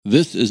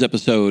This is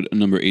episode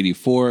number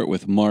 84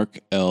 with Mark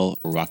L.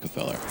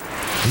 Rockefeller.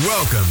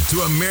 Welcome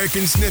to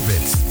American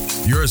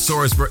Snippets, your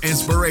source for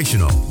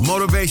inspirational,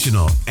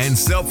 motivational, and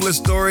selfless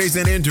stories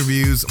and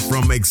interviews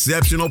from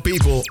exceptional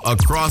people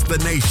across the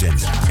nation.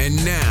 And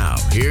now,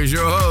 here's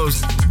your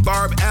hosts,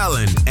 Barb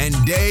Allen and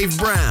Dave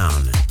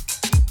Brown.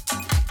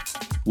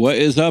 What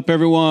is up,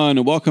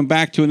 everyone? Welcome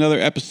back to another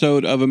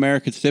episode of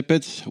American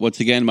Snippets.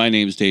 Once again, my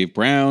name is Dave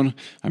Brown.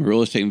 I'm a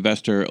real estate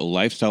investor, a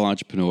lifestyle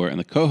entrepreneur, and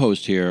the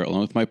co-host here, along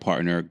with my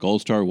partner,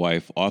 Gold Star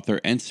wife, author,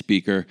 and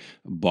speaker,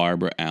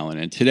 Barbara Allen.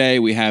 And today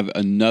we have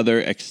another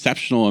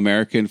exceptional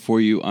American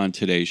for you on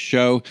today's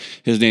show.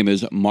 His name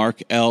is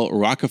Mark L.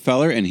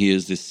 Rockefeller, and he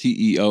is the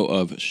CEO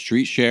of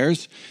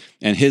StreetShares.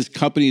 And his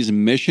company's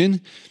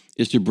mission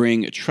is to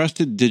bring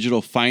trusted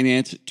digital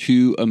finance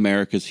to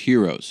America's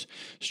heroes.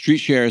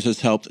 StreetShares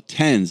has helped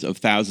tens of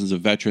thousands of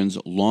veterans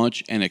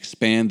launch and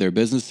expand their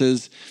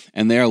businesses,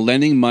 and they are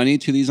lending money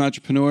to these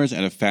entrepreneurs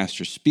at a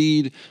faster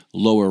speed,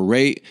 lower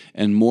rate,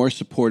 and more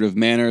supportive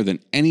manner than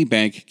any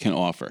bank can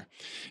offer.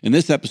 In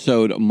this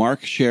episode,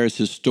 Mark shares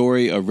his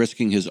story of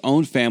risking his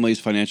own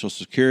family's financial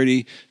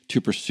security to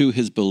pursue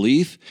his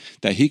belief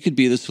that he could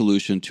be the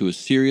solution to a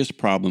serious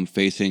problem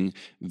facing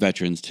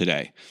veterans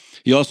today.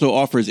 He also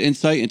offers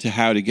insight into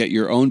how to get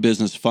your own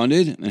business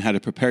funded and how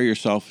to prepare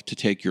yourself to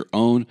take your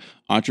own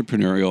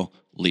entrepreneurial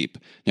leap.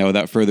 Now,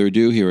 without further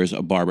ado, here is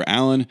Barbara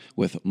Allen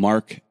with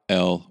Mark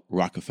L.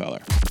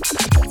 Rockefeller.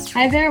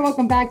 Hi there.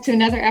 Welcome back to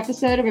another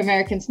episode of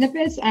American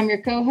Snippets. I'm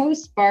your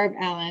co-host, Barb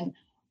Allen.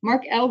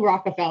 Mark L.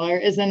 Rockefeller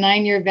is a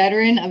 9-year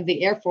veteran of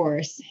the Air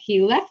Force.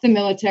 He left the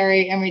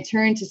military and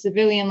returned to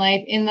civilian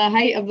life in the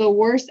height of the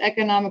worst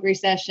economic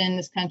recession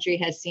this country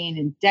has seen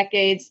in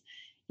decades.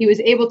 He was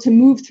able to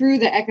move through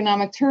the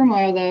economic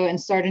turmoil, though,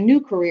 and start a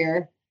new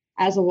career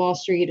as a Wall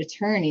Street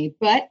attorney.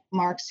 But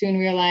Mark soon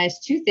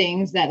realized two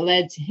things that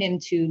led him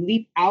to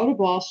leap out of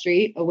Wall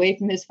Street, away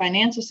from his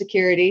financial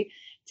security,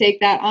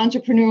 take that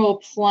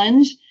entrepreneurial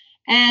plunge,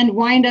 and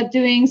wind up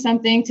doing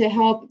something to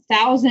help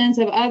thousands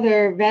of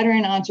other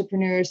veteran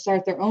entrepreneurs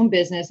start their own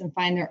business and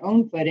find their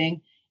own footing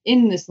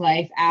in this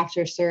life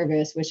after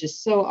service, which is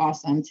so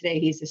awesome. Today,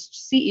 he's the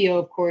CEO,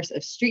 of course,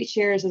 of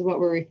StreetShares is what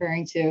we're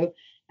referring to.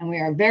 And we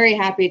are very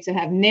happy to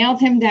have nailed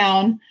him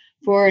down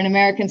for an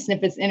American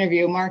Snippets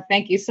interview. Mark,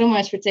 thank you so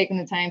much for taking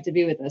the time to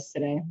be with us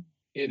today.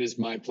 It is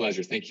my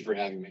pleasure. Thank you for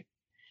having me.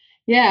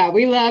 Yeah,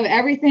 we love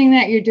everything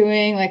that you're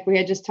doing. Like we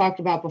had just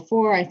talked about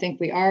before, I think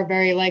we are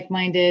very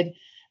like-minded,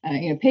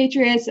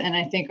 patriots. And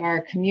I think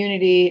our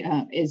community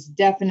is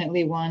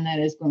definitely one that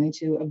is going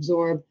to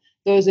absorb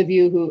those of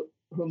you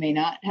who may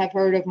not have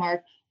heard of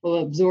Mark will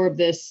absorb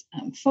this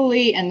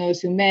fully. And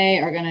those who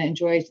may are going to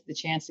enjoy the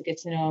chance to get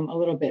to know him a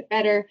little bit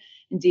better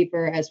and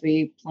deeper as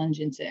we plunge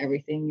into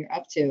everything you're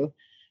up to.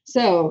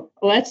 So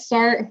let's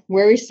start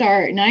where we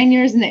start. 9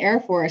 years in the Air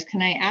Force.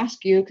 Can I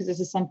ask you, because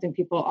this is something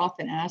people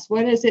often ask,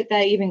 what is it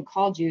that even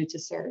called you to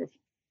serve?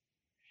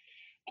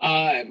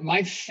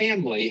 My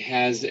family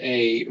has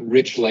a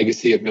rich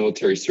legacy of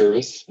military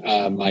service.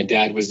 My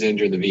dad was in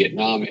during the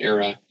Vietnam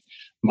era.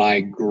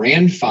 My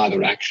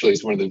grandfather actually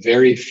is one of the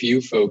very few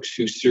folks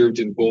who served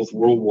in both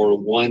World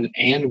War I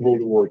and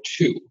World War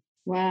II.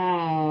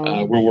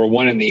 Wow. World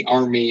War I in the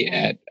Army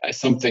at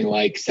something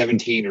like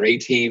 17 or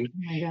 18.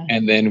 Oh,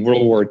 and then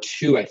World War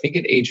II, I think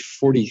at age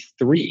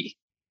 43,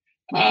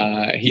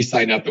 he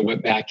signed up and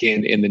went back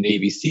in the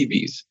Navy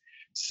Seabees.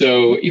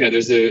 So,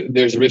 there's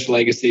a rich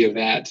legacy of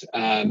that.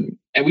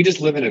 And we just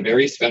live in a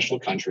very special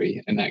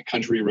country, and that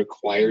country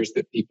requires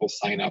that people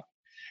sign up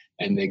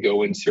and they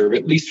go and serve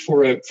at least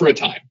for a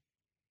time.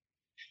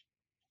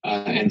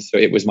 And so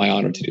it was my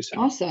honor to do so.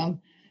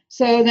 Awesome.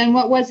 So then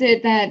what was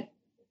it that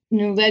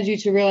led you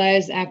to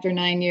realize after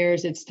 9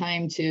 years, it's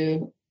time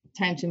to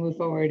move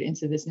forward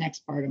into this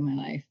next part of my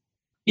life?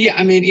 Yeah.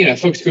 I mean,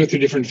 folks go through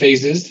different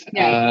phases,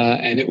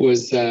 and it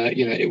was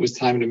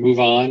time to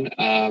move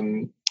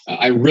on.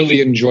 I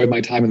really enjoyed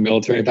my time in the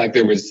military. In fact,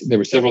 there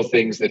were several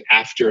things that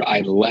after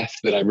I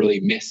left that I really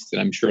missed.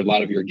 And I'm sure a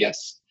lot of your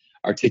guests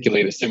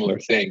articulate a similar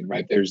thing,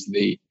 right? There's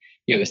the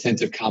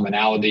sense of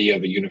commonality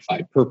of a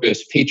unified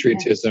purpose,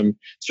 patriotism,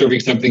 serving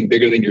something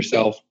bigger than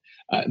yourself.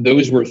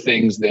 Those were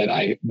things that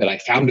I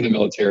found in the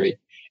military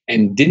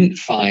and didn't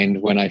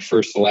find when I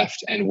first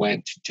left and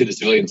went to the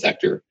civilian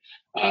sector.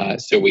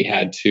 So we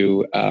had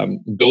to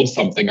build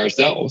something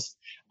ourselves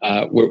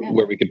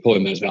where we could pull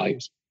in those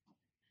values.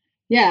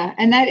 Yeah,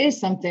 and that is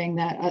something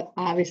that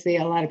obviously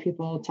a lot of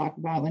people talk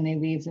about when they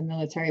leave the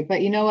military.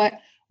 But you know what?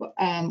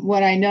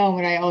 What I know and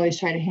what I always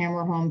try to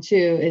hammer home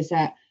too is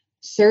that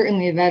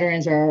certainly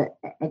veterans are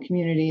a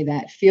community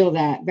that feel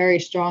that very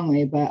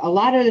strongly. But a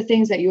lot of the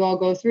things that you all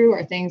go through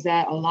are things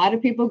that a lot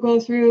of people go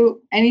through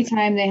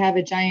anytime they have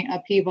a giant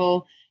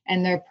upheaval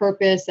and their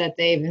purpose that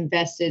they've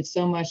invested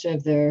so much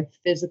of their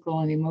physical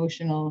and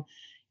emotional,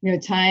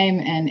 time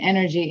and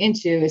energy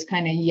into is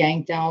kind of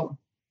yanked out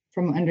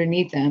from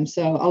underneath them.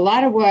 So a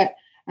lot of what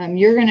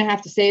you're going to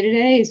have to say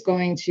today is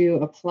going to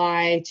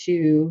apply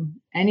to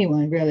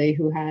anyone really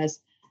who has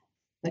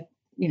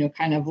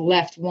kind of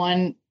left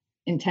one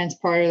intense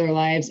part of their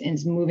lives and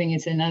is moving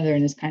into another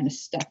and is kind of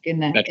stuck in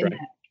that, That's right.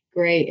 that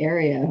gray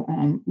area,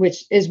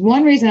 which is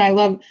one reason I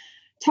love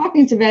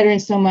talking to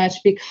veterans so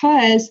much,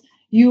 because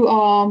you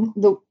all,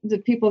 the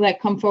people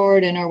that come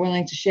forward and are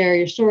willing to share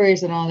your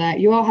stories and all that,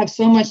 you all have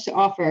so much to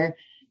offer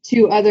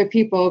to other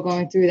people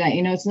going through that.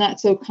 You know, it's not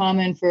so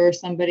common for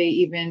somebody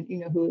even, you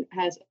know, who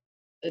has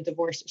a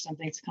divorce or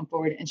something to come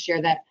forward and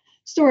share that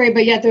story,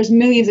 but yet there's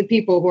millions of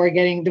people who are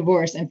getting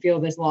divorced and feel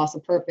this loss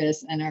of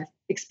purpose and are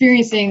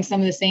experiencing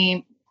some of the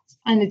same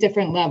on a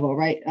different level,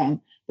 right?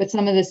 But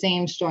some of the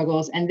same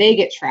struggles, and they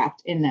get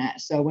trapped in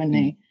that. So when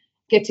they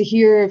get to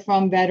hear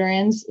from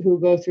veterans who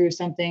go through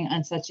something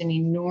on such an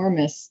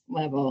enormous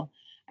level,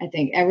 I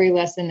think every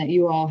lesson that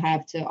you all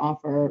have to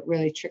offer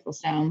really trickles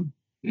down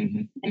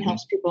and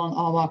helps people in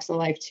all walks of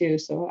life too.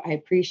 So I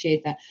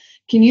appreciate that.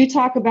 Can you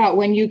talk about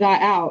when you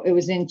got out? It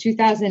was in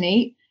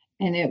 2008,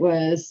 and it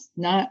was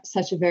not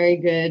such a very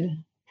good,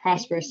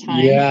 prosperous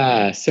time.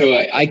 Yeah. So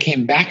I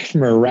came back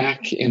from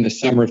Iraq in the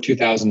summer of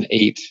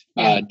 2008.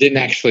 Didn't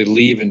actually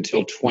leave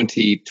until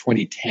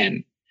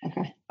 2010.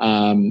 Okay.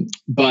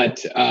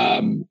 But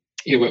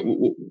you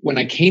know, when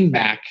I came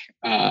back,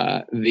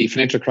 the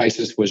financial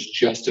crisis was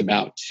just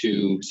about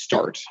to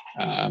start.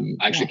 I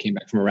actually came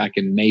back from Iraq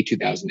in May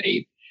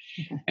 2008.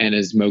 Okay. And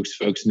as most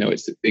folks know,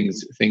 it's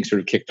things sort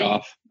of kicked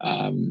off,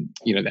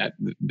 you know,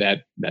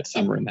 that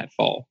summer and that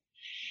fall.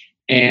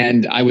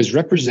 And I was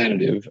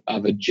representative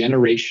of a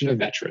generation of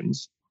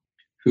veterans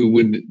who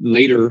would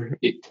later,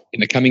 in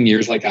the coming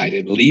years, like I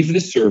did, leave the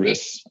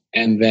service,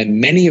 and then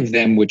many of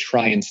them would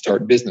try and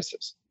start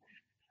businesses.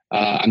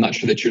 I'm not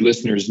sure that your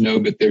listeners know,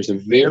 but there's a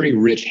very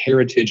rich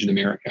heritage in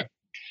America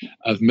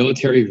of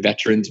military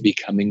veterans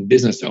becoming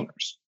business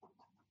owners.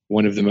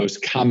 One of the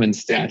most common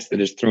stats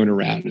that is thrown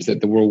around is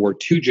that the World War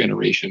II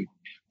generation,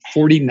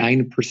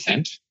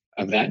 49%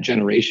 of that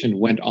generation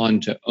went on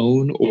to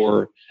own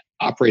or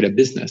operate a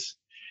business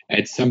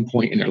at some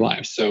point in their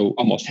lives. So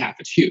almost half.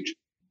 It's huge.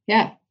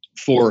 Yeah.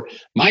 For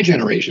my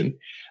generation,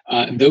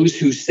 those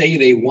who say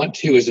they want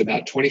to is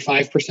about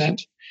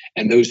 25%,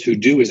 and those who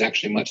do is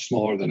actually much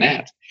smaller than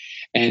that.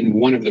 And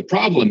one of the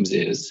problems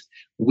is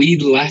we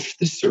left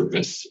the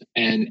service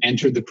and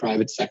entered the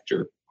private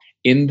sector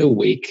in the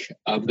wake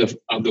of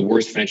the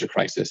worst financial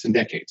crisis in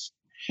decades.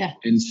 Yeah.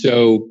 And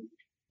so,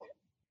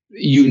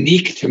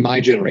 unique to my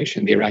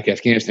generation, the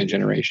Iraq-Afghanistan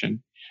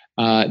generation,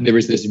 there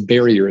was this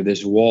barrier,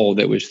 this wall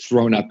that was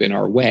thrown up in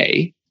our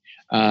way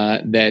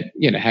that,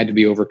 you know, had to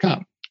be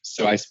overcome.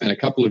 So I spent a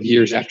couple of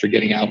years after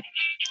getting out,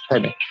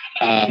 working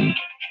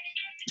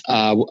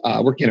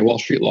at a Wall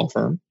Street law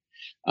firm,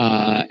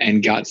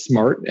 and got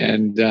smart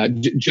and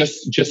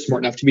just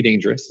smart enough to be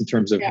dangerous in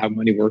terms of how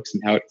money works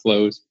and how it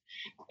flows.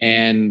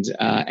 And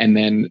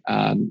then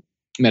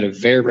met a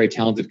very, very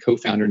talented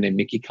co-founder named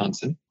Mickey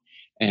Conson,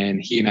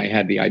 and he and I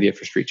had the idea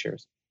for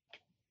StreetShares.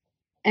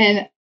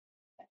 And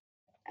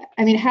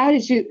I mean, how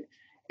did you?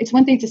 It's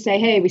one thing to say,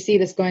 "Hey, we see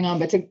this going on,"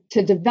 but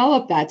to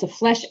develop that, to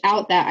flesh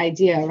out that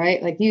idea,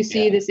 right? Like you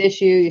see this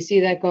issue, you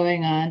see that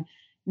going on,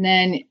 and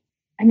then,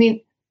 I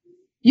mean,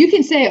 you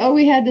can say, "Oh,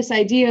 we had this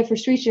idea for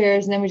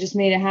StreetShares, and then we just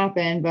made it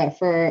happen." But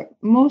for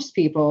most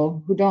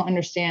people who don't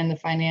understand the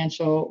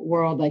financial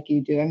world like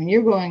you do, I mean,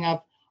 you're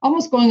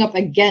almost going up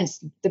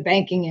against the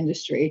banking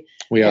industry.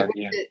 We are,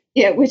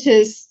 which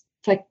is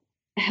like,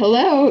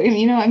 hello, and,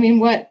 you know, I mean,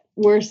 what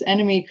worse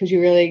enemy could you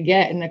really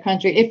get in the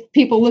country if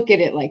people look at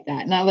it like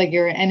that? Not like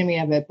you're an enemy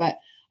of it, but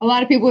a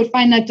lot of people would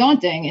find that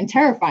daunting and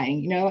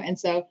terrifying, you know? And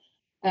so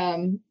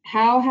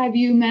how have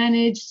you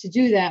managed to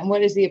do that? And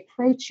what is the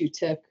approach you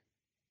took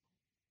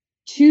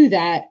to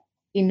that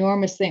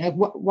enormous thing? Like,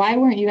 why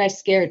weren't you guys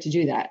scared to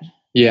do that?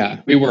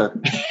 Yeah, we were.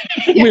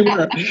 We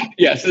were.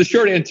 Yeah. So the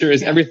short answer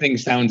is everything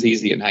sounds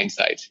easy in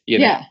hindsight, you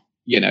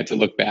know, to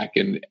look back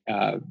and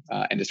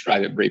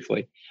describe it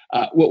briefly.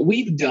 What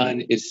we've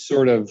done is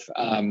sort of,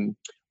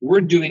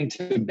 we're doing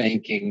to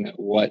banking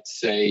what,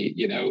 say,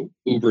 you know,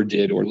 Uber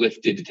did or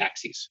Lyft did to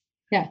taxis,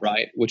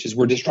 right? Which is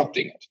we're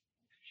disrupting it.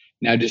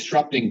 Now,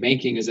 disrupting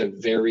banking is a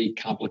very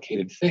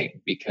complicated thing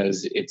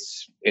because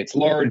it's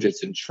large,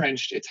 it's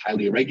entrenched, it's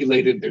highly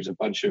regulated. There's a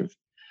bunch of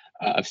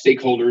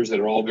stakeholders that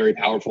are all very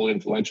powerful,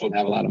 influential, and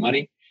have a lot of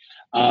money.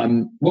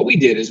 What we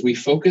did is we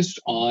focused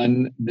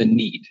on the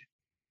need.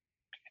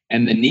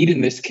 And the need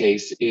in this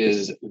case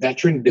is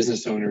veteran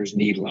business owners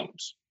need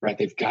loans, right?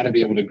 They've got to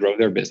be able to grow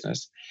their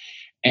business.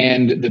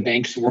 And the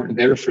banks weren't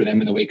there for them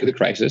in the wake of the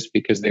crisis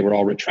because they were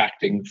all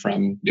retracting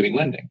from doing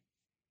lending.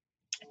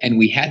 And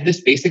we had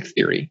this basic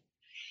theory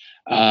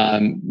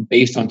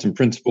based on some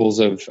principles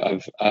of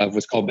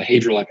what's called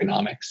behavioral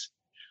economics,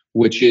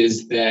 which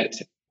is that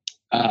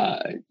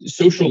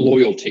social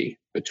loyalty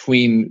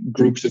between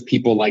groups of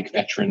people like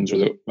veterans or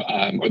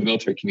the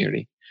military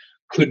community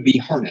could be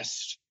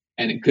harnessed.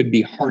 And it could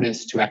be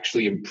harnessed to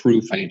actually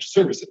improve financial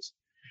services.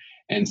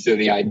 And so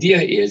the idea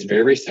is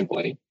very, very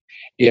simply,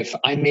 if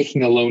I'm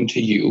making a loan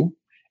to you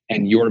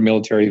and you're a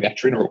military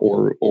veteran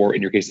or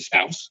in your case, a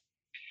spouse,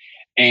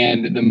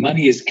 and the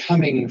money is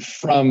coming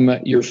from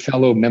your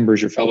fellow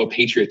members, your fellow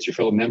patriots, your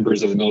fellow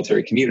members of the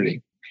military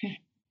community,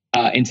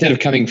 instead of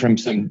coming from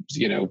some,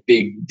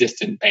 big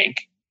distant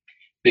bank,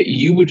 that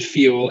you would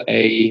feel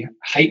a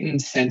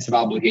heightened sense of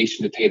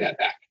obligation to pay that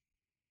back.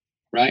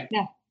 Right?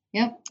 Yeah.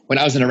 Yep. When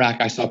I was in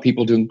Iraq, I saw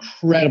people do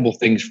incredible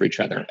things for each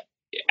other,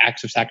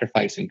 acts of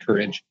sacrifice and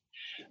courage,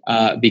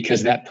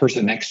 because that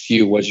person next to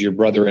you was your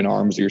brother in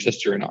arms or your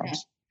sister in arms. Yeah.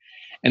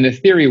 And the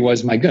theory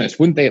was, my goodness,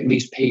 wouldn't they at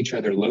least pay each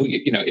other loans?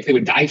 If they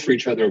would die for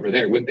each other over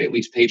there, wouldn't they at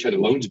least pay each other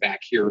loans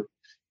back here,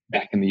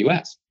 back in the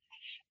US?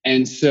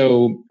 And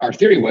so our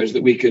theory was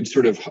that we could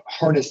sort of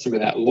harness some of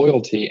that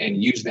loyalty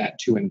and use that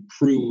to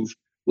improve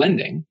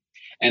lending.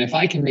 And if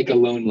I can make a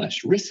loan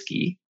less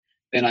risky,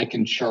 then I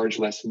can charge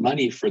less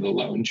money for the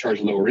loan,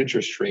 charge lower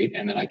interest rate,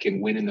 and then I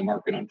can win in the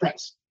market on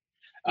price.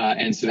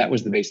 And so that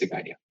was the basic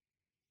idea.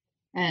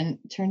 And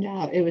turned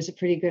out it was a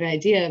pretty good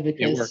idea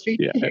because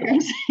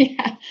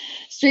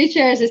Street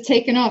Shares has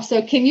taken off.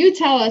 So can you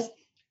tell us,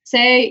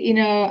 say,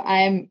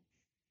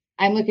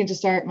 I'm looking to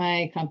start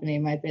my company,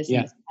 my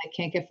business. Yeah. I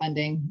can't get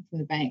funding from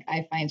the bank.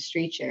 I find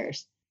Street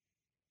Shares.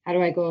 How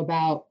do I go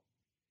about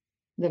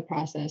the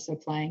process of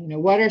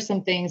applying? What are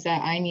some things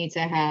that I need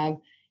to have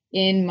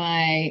in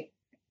my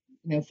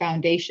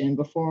foundation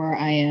before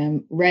I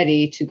am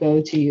ready to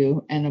go to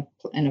you and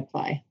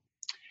apply?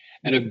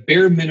 At a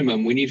bare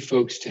minimum, we need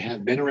folks to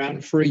have been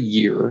around for a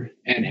year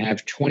and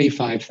have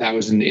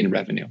 25,000 in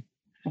revenue,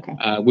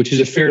 which is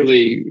a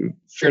fairly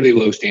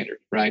low standard,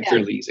 right? Yeah.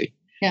 Fairly easy.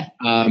 Yeah.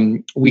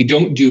 We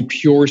don't do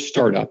pure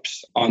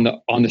startups on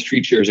the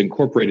Street Shares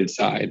Incorporated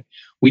side.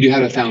 We do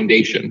have a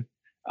foundation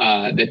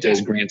that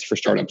does grants for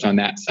startups on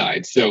that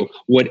side. So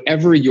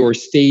whatever your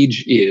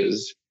stage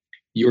is,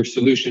 your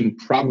solution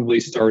probably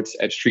starts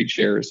at Street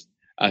Shares.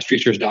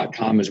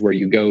 StreetShares.com is where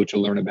you go to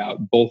learn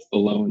about both the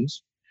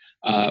loans,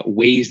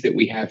 ways that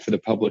we have for the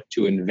public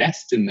to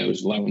invest in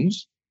those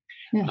loans,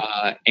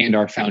 and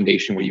our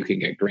foundation where you can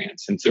get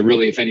grants. And so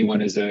really, if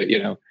anyone is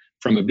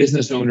from a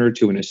business owner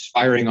to an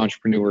aspiring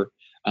entrepreneur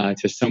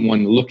to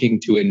someone looking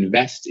to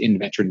invest in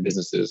veteran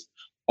businesses,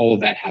 all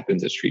of that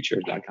happens at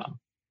StreetShares.com.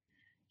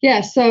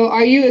 Yeah. So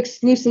are you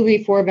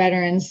exclusively for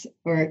veterans,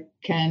 or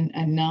can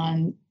a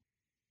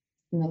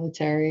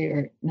non-military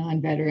or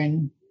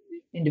non-veteran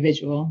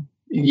individual?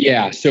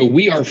 Yeah. So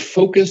we are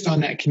focused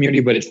on that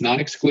community, but it's not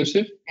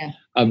exclusive. Yeah.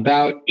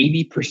 About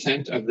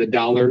 80% of the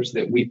dollars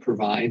that we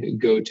provide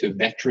go to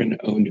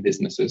veteran-owned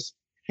businesses.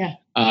 Yeah.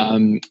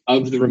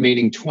 Of the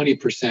remaining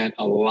 20%,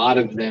 a lot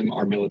of them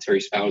are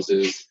military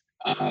spouses,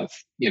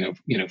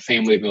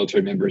 family of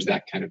military members,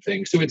 that kind of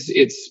thing. So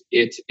it's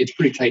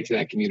pretty tight to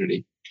that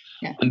community.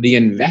 Yeah. On the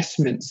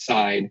investment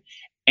side,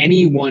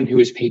 anyone who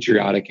is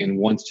patriotic and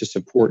wants to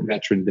support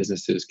veteran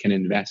businesses can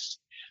invest.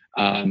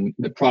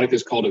 The product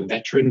is called a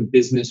Veteran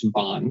Business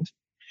Bond,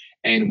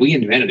 and we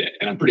invented it.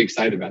 And I'm pretty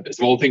excited about this.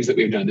 Of all the things that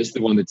we've done, this is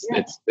the one that's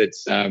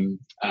the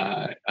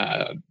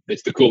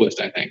coolest,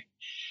 I think.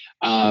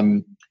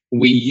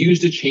 We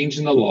used a change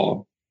in the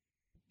law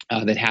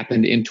that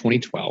happened in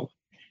 2012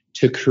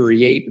 to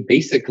create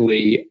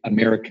basically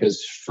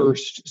America's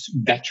first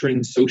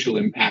veteran social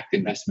impact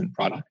investment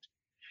product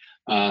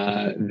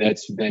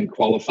that's been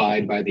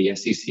qualified by the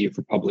SEC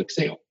for public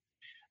sale.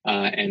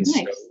 Nice.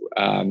 So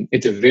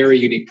it's a very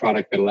unique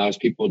product that allows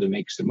people to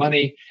make some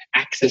money,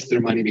 access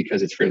their money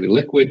because it's fairly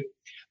liquid,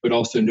 but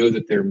also know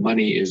that their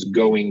money is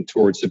going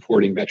towards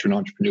supporting veteran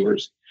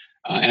entrepreneurs.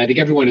 And I think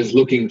everyone is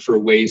looking for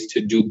ways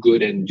to do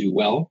good and do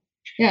well.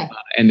 Yeah.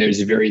 And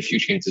there's very few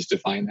chances to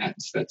find that.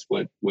 So that's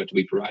what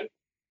we provide.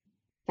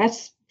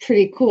 That's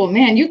pretty cool,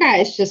 man. You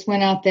guys just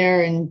went out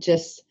there and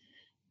just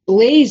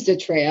blazed a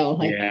trail.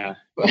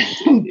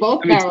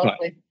 Both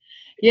powerfully.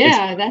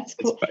 Yeah, that's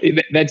cool.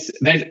 That's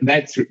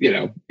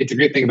it's a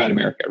great thing about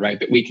America, right?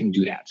 That we can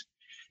do that.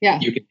 Yeah.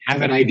 You can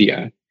have an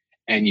idea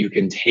and you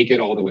can take it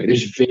all the way.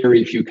 There's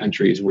very few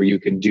countries where you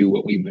can do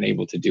what we've been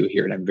able to do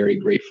here. And I'm very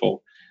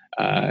grateful,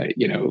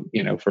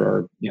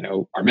 for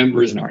our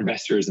members and our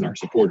investors and our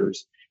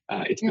supporters.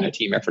 It's been a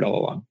team effort all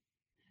along.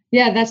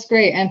 Yeah, that's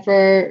great. And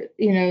for,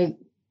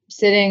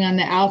 sitting on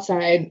the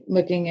outside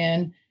looking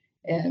in,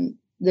 and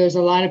there's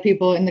a lot of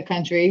people in the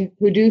country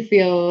who do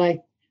feel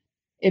like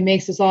it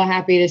makes us all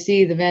happy to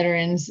see the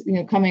veterans,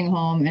 coming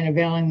home and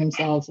availing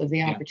themselves of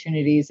the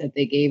opportunities that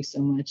they gave so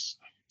much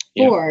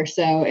for.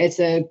 So it's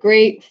a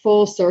great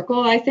full circle,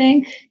 I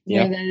think,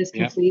 that is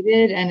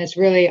completed, and it's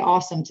really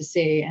awesome to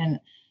see. And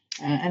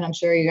I'm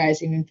sure you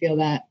guys even feel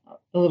that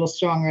a little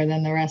stronger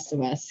than the rest of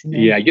us.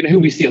 Yeah, who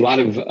we see a lot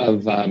of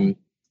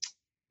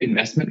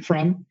investment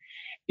from?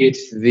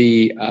 It's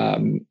the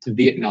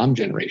Vietnam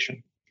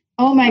generation.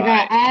 Oh my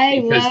God,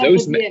 I love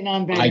the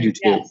Vietnam veterans. I do too.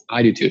 Yes.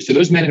 I do too. So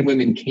those men and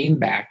women came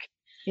back.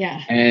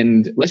 Yeah.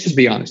 And let's just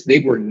be honest,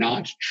 they were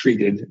not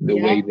treated the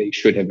way they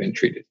should have been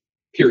treated.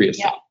 Period.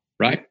 Yeah.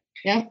 Right?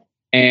 Yeah.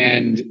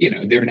 And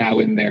they're now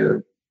in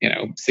their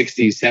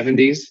 60s,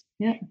 70s.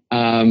 Yeah.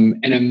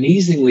 And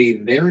amazingly,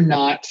 they're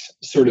not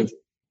sort of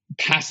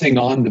passing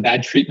on the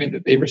bad treatment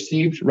that they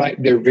received, right?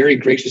 They're very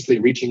graciously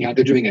reaching out.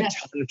 They're doing a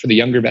ton for the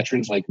younger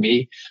veterans like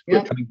me who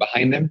are coming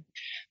behind them.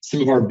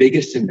 Some of our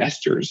biggest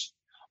investors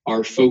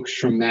are folks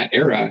from that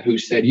era who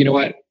said, you know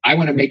what, I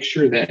want to make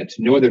sure that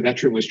no other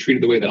veteran was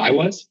treated the way that I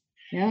was.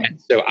 Yeah.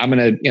 And so I'm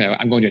going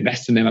to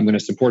invest in them. I'm going to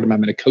support them.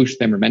 I'm going to coach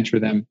them or mentor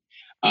them.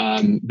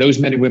 Those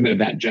men and women of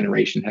that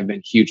generation have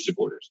been huge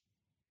supporters.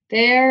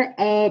 They're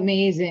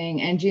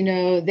amazing. And,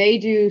 they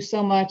do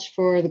so much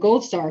for the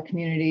Gold Star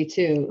community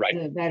too, right.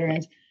 The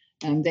veterans.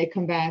 They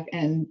come back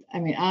and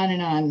on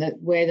and on, the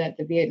way that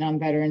the Vietnam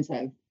veterans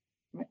have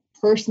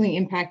personally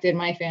impacted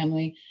my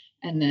family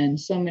and then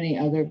so many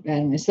other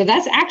veterans. So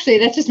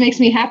that just makes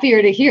me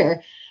happier to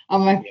hear.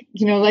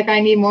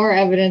 I need more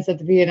evidence that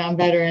the Vietnam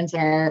veterans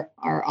are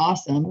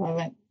awesome. I'm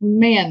like,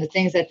 man, the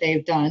things that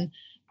they've done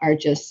are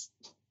just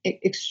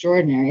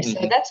extraordinary.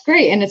 Mm-hmm. So that's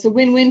great. And it's a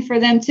win-win for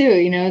them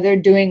too. They're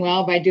doing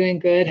well by doing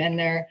good and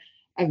they're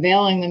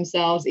availing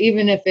themselves,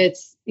 even if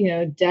it's,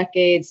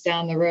 decades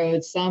down the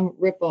road, some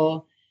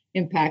ripple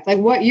impact. Like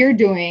what you're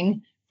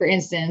doing, for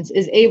instance,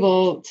 is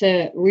able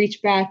to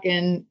reach back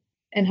and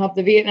help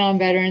the Vietnam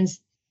veterans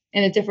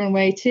in a different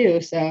way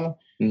too. So,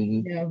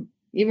 mm-hmm.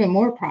 Even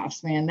more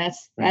props, man.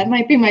 That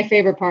might be my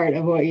favorite part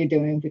of what you're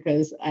doing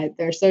because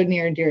they're so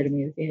near and dear to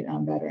me, the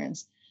Vietnam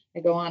veterans. I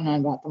go on and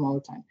on about them all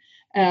the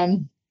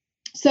time.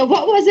 So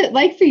what was it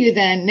like for you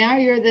then? Now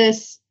you're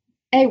this,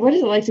 hey, what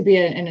is it like to be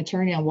an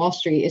attorney on Wall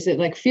Street? Is it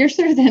like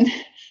fiercer than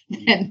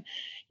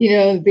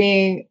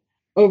being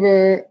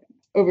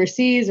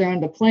overseas or on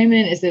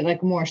deployment? Is it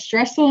like a more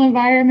stressful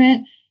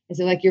environment? Is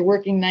it like you're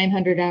working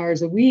 900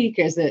 hours a week?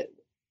 Is it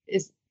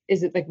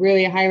like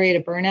really a high rate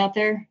of burnout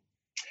there?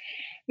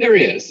 There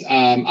is.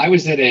 I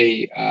was at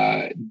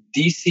a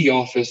DC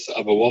office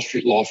of a Wall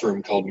Street law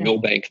firm called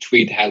Milbank,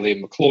 Tweed, Hadley,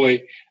 and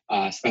McCloy.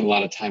 Spent a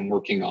lot of time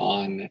working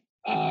on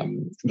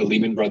the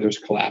Lehman Brothers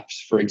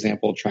collapse, for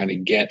example, trying to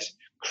get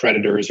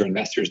creditors or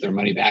investors their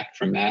money back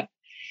from that.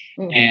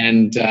 Mm-hmm.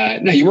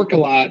 And you work a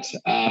lot.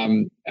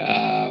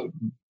 The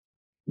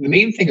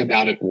main thing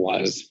about it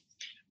was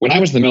when I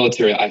was in the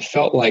military, I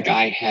felt like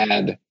I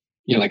had,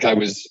 I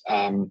was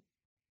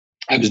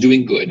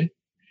doing good.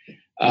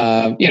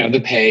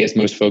 The pay, as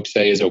most folks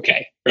say, is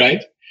okay,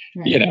 right?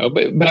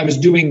 But I was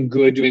doing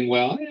good, doing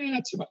well,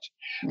 not so much.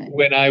 Right.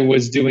 When I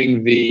was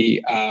doing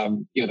the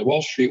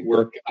Wall Street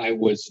work, I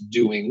was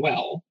doing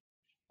well,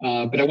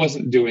 but I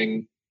wasn't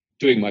doing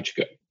much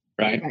good,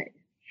 right?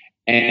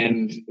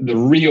 And the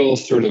real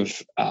sort of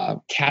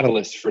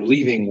catalyst for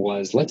leaving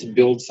was let's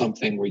build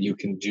something where you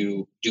can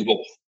do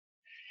both,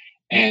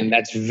 and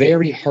that's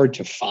very hard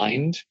to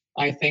find.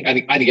 I think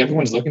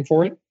everyone's looking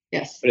for it.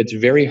 Yes. But it's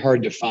very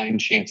hard to find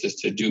chances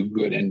to do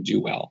good and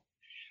do well.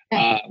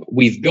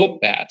 We've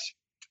built that,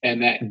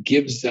 and that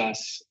gives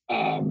us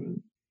a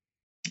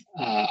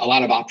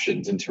lot of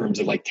options in terms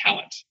of like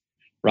talent,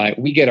 right?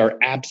 We get our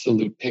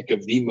absolute pick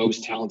of the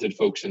most talented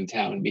folks in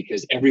town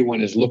because everyone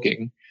is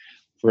looking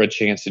for a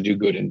chance to do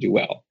good and do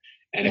well.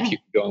 And if you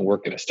go and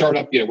work at a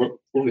startup, we're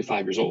only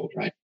 5 years old,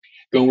 right?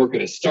 Go and work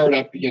at a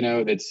startup,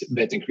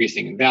 that's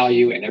increasing in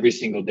value, and every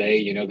single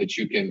day, that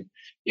you can,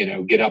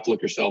 get up,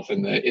 look yourself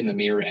in the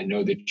mirror, and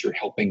know that you're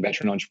helping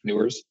veteran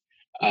entrepreneurs.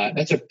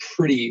 That's a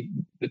pretty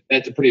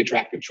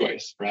attractive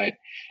choice, right?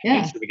 Yeah.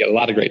 And so we get a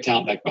lot of great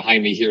talent. Like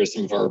behind me here is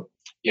some of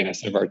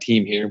our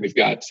team here. We've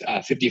got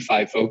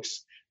 55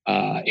 folks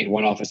in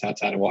one office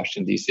outside of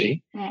Washington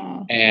D.C.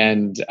 Wow.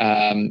 And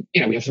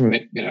we have some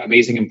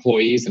amazing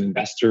employees and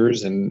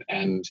investors and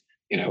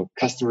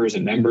customers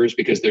and members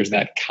because there's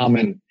that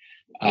common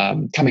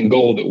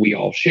goal that we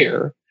all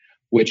share,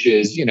 which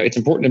is, it's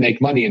important to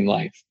make money in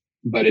life,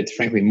 but it's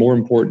frankly more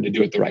important to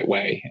do it the right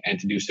way and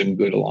to do some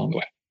good along the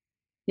way.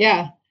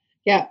 Yeah.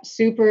 Yeah.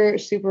 Super,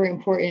 super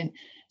important.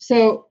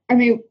 So,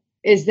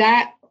 is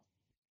that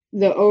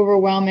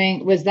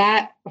was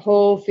that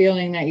whole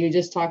feeling that you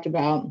just talked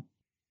about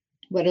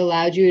what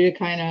allowed you to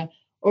kind of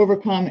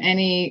overcome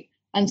any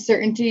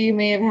uncertainty you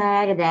may have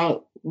had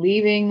about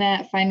leaving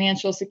that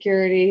financial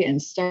security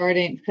and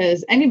starting?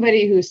 Because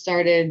anybody who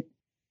started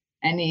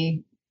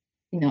any,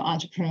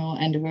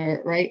 entrepreneurial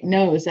endeavor, right,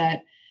 knows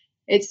that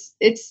it's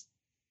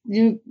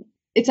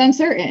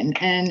uncertain.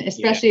 And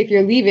especially if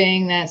you're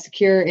leaving that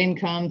secure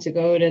income to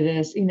go to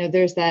this,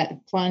 there's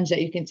that plunge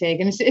that you can take.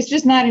 And it's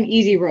just not an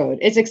easy road.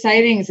 It's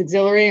exciting, it's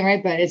exhilarating,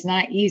 right? But it's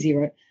not easy.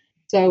 Right?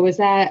 So was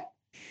that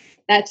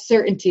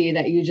certainty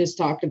that you just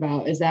talked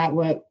about, is that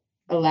what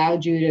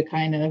allowed you to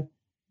kind of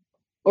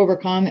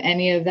overcome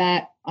any of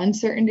that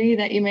uncertainty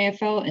that you may have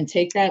felt and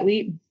take that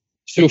leap?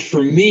 So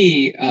for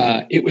me,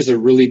 it was a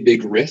really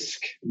big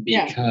risk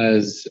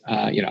because,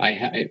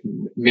 I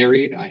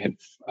married, I had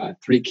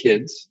 3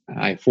 kids.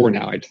 I have 4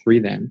 now, I had 3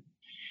 then.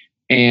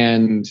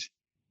 And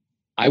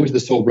I was the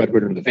sole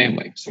breadwinner of the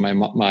family. So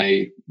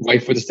my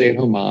wife was a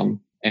stay-at-home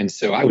mom. And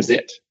so I was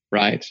it,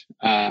 right?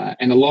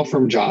 And the law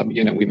firm job,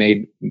 we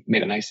made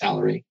a nice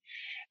salary.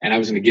 And I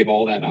was going to give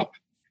all that up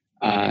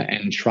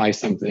and try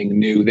something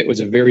new that was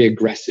a very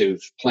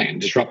aggressive plan.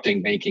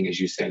 Disrupting banking, as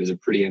you said, is a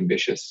pretty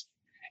ambitious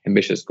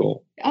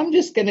goal. I'm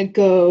just going to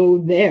go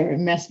there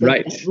and mess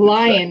with that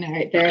lion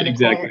right there. Right,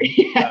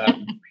 exactly.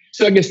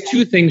 So I guess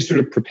 2 things sort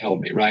of propelled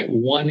me, right?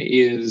 One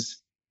is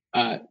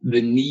the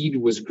need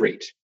was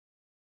great.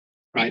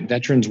 right?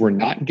 Veterans were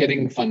not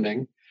getting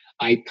funding.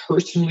 I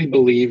personally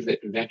believe that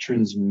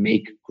veterans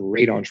make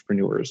great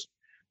entrepreneurs.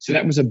 So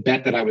that was a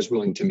bet that I was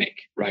willing to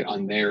make, right,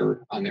 on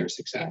their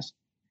success.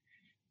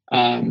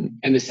 And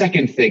the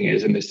second thing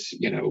is, and this,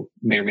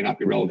 may or may not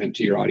be relevant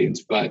to your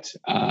audience, but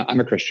I'm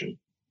a Christian,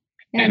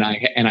 and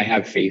I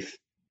have faith.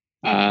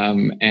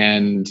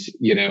 And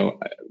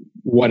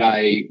what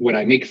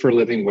I make for a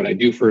living, what I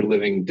do for a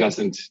living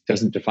doesn't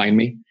define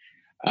me.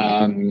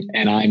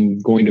 And I'm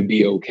going to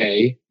be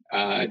okay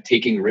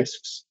taking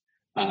risks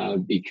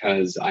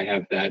because I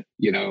have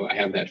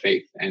that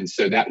faith. And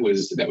so that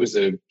was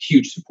a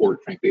huge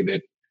support, frankly,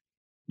 that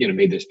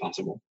made this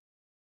possible.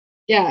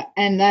 Yeah,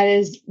 and that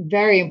is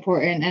very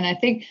important. And I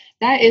think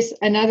that is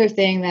another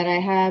thing that I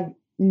have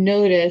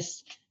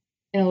noticed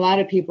in a lot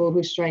of people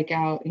who strike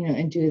out,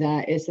 and do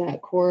that, is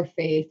that core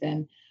faith.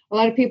 And a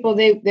lot of people,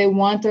 they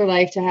want their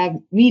life to have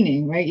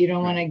meaning, right? You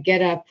don't want to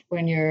get up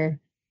when you're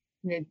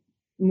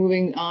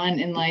moving on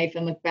in life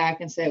and look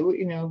back and say,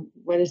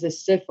 what does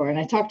this stood for? And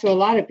I talk to a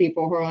lot of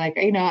people who are like,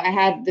 I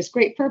had this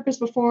great purpose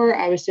before.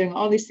 I was doing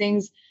all these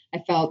things I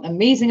felt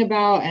amazing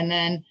about. And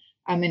then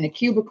I'm in a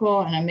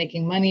cubicle and I'm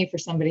making money for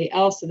somebody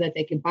else so that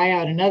they can buy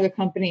out another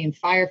company and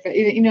fire.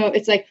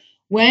 It's like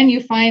when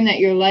you find that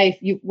your life,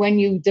 when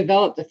you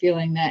develop the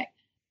feeling that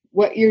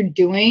what you're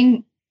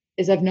doing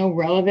is of no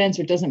relevance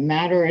or doesn't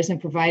matter or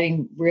isn't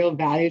providing real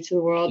value to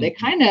the world, it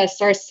kind of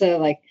starts to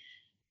like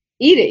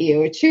eat at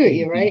you or chew at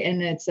you, right?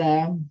 And it's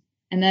and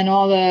then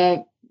all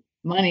the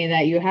money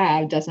that you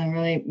have doesn't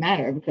really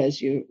matter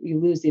because you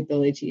lose the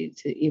ability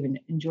to even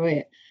enjoy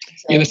it.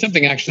 So, there's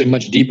something actually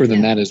much deeper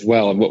than that as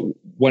well. And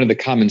one of the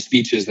common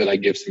speeches that I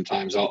give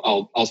sometimes,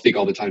 I'll speak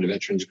all the time to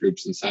veterans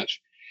groups and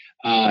such,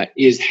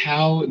 is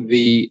how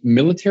the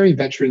military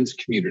veterans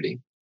community,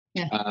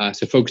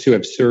 so folks who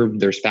have served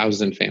their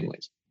spouses and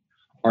families,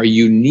 are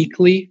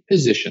uniquely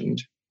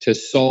positioned to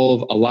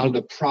solve a lot of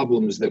the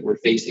problems that we're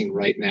facing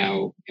right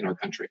now in our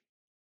country.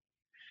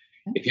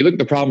 If you look at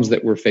the problems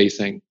that we're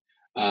facing,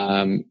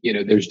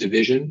 there's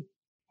division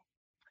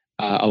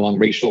along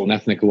racial and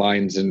ethnic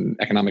lines and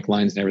economic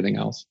lines and everything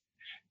else.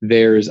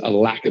 There's a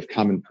lack of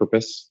common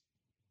purpose,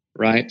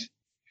 right?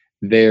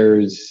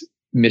 There's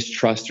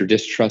mistrust or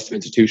distrust of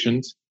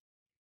institutions.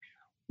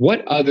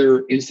 What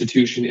other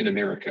institution in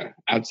America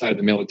outside of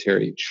the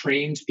military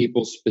trains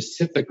people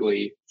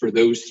specifically for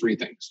those three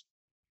things,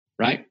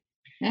 right?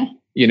 Yeah.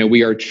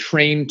 We are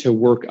trained to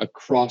work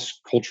across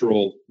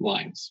cultural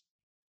lines.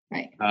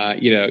 Right.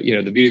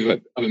 The beauty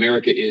of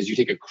America is you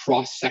take a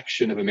cross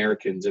section of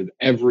Americans of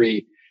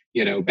every,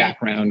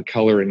 background,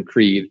 color, and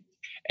creed,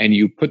 and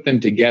you put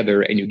them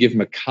together and you give them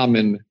a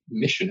common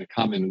mission, a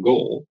common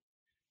goal,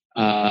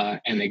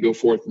 and they go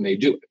forth and they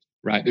do it.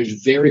 Right.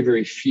 There's very,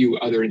 very few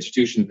other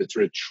institutions that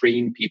sort of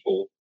train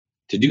people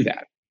to do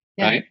that.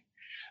 Yeah. Right.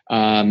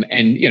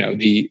 And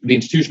the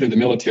institution of the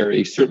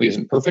military certainly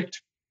isn't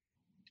perfect.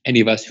 Any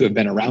of us who have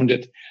been around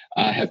it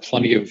have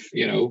plenty of,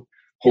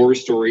 horror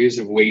stories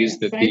of ways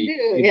that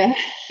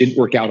didn't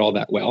work out all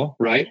that well,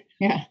 right?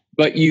 Yeah.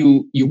 But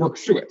you work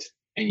through it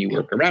and you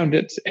work around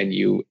it and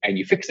you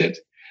fix it.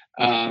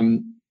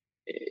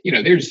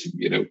 There's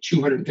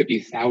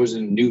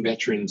 250,000 new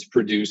veterans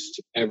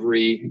produced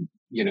every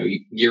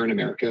year in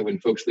America when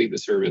folks leave the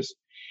service.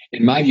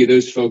 In my view,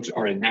 those folks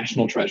are a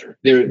national treasure.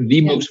 They're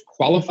the most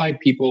qualified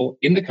people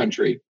in the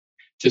country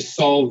to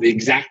solve the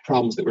exact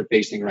problems that we're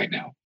facing right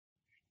now.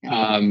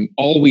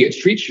 All we at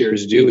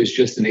StreetShares do is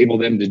just enable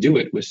them to do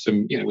it with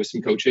some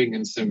coaching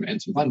and some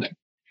funding.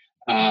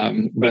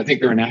 But I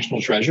think they're a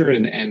national treasure,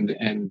 and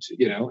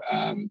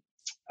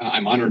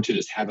I'm honored to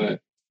just have a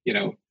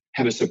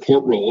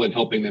support role in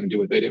helping them do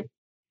what they do.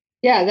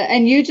 Yeah,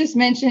 and you just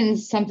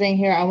mentioned something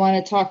here I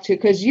want to talk to,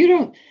 because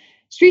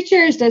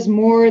StreetShares does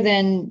more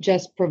than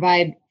just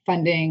provide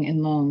funding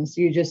and loans.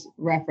 You just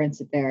reference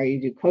it there.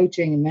 You do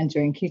coaching and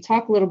mentoring. Can you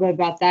talk a little bit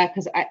about that?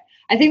 Because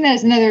I think that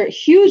is another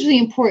hugely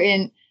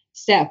important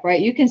step,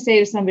 right? You can say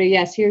to somebody,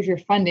 yes, here's your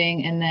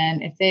funding. And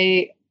then if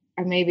they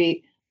are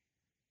maybe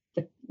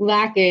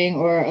lacking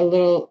or a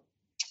little,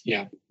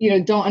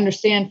 don't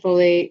understand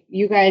fully,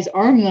 you guys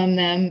arm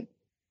them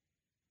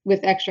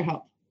with extra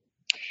help.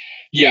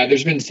 Yeah,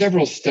 there's been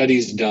several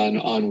studies done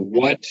on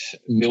what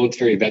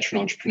military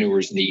veteran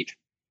entrepreneurs need.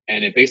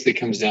 And it basically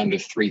comes down to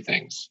three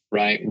things,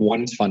 right?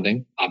 One is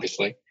funding,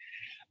 obviously.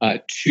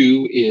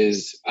 Two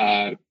is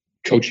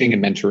coaching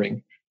and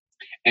mentoring.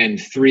 And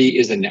three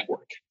is a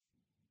network,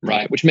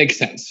 right? Which makes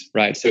sense,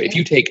 right? So if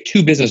you take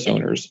two business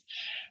owners,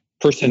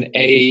 person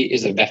A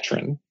is a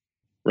veteran,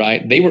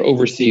 right? They were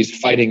overseas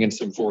fighting in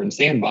some foreign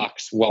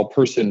sandbox while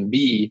person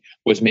B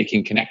was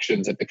making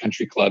connections at the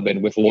country club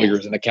and with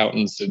lawyers and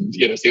accountants and,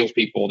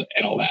 salespeople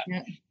and all that.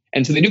 Yeah.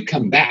 And so they do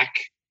come back,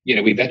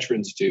 we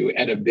veterans do,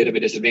 at a bit of a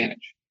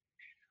disadvantage.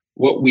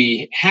 What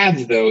we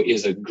have, though,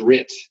 is a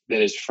grit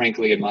that is,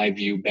 frankly, in my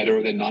view,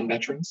 better than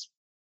non-veterans.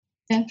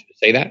 To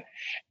say that.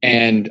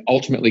 And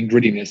ultimately,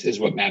 grittiness is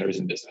what matters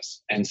in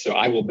business. And so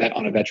I will bet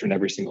on a veteran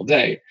every single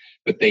day,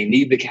 but they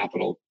need the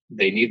capital,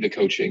 they need the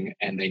coaching,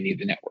 and they need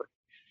the network.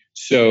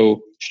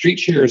 So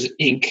StreetShares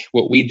Inc.,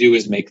 what we do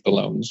is make the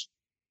loans.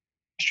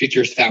 Street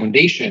Cheers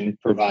Foundation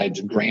provides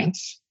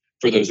grants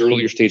for those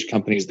earlier stage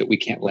companies that we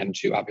can't lend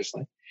to,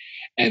 obviously.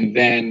 And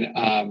then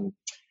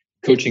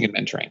coaching and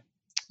mentoring.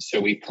 So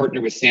we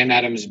partner with Sam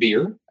Adams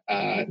Beer,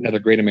 another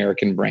great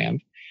American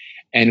brand,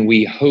 and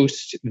we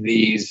host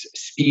these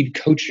speed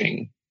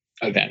coaching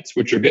events,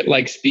 which are a bit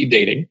like speed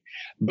dating,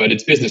 but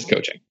it's business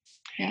coaching.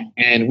 Yeah.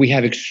 And we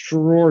have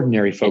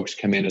extraordinary folks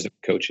come in as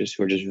coaches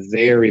who are just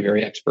very,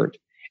 very expert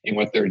in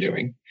what they're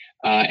doing.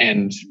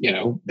 And,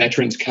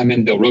 veterans come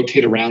in, they'll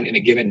rotate around in a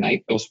given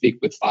night. They'll speak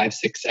with 5,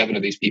 6, 7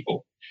 of these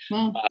people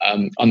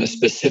on the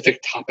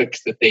specific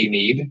topics that they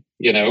need,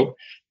 form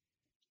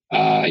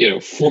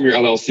your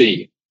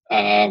LLC,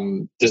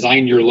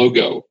 design your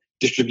logo,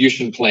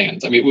 distribution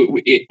plans. I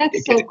mean,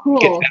 that's so cool.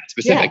 Gets that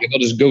specific. Yeah. And they'll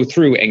just go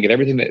through and get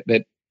everything that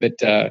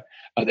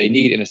they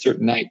need in a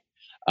certain night.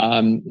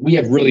 We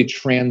have really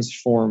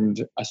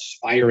transformed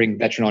aspiring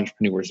veteran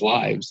entrepreneurs'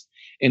 lives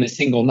in a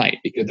single night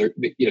because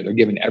they're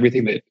given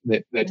everything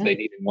that they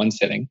need in one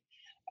sitting,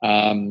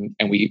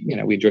 and we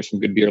enjoy some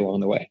good beer along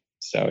the way.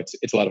 So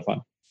it's a lot of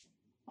fun.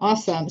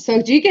 Awesome.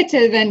 So do you get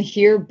to then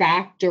hear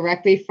back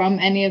directly from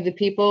any of the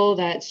people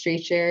that Street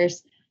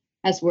Cheers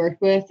has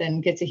worked with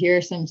and get to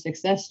hear some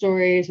success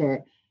stories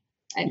or?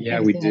 Yeah,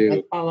 we do.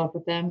 Like follow up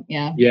with them.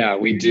 Yeah. Yeah,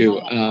 we do.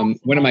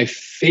 One of my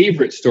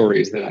favorite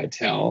stories that I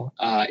tell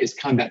is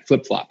Combat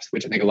Flip Flops,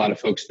 which I think a lot of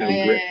folks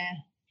know.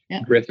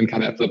 Griff and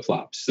Combat Flip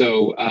Flops.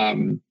 So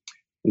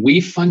we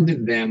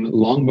funded them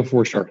long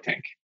before Shark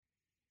Tank.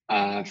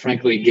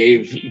 Frankly,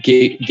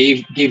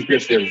 gave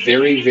Griff their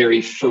very,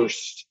 very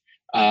first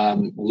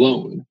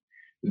loan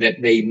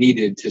that they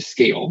needed to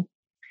scale.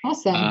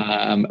 Awesome.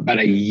 About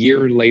a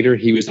year later,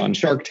 he was on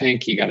Shark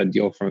Tank. He got a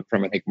deal from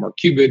I think Mark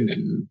Cuban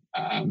and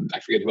I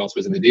forget who else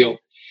was in the deal.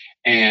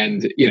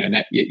 And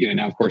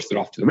now of course they're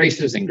off to the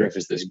races. And Griff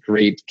is this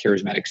great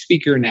charismatic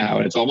speaker now,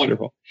 and it's all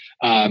wonderful.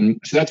 So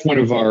that's one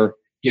of our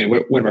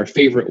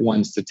favorite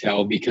ones to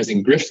tell, because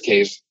in Griff's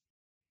case,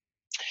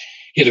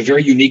 he had a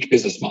very unique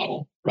business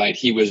model. Right,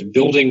 he was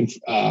building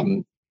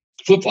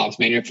flip-flops,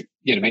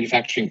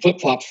 manufacturing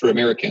flip-flops for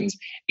Americans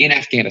in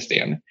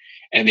Afghanistan.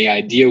 And the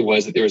idea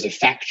was that there was a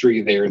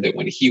factory there that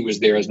when he was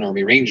there as an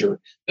Army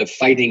Ranger, the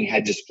fighting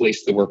had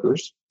displaced the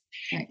workers.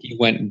 Right. He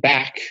went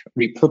back,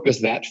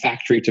 repurposed that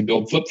factory to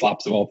build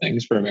flip-flops of all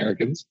things for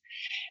Americans,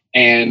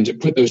 and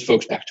put those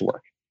folks back to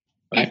work.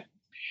 Right.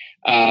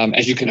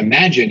 As you can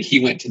imagine, he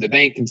went to the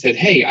bank and said,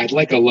 "Hey, I'd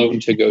like a loan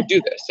to go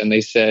do this." And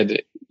they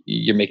said,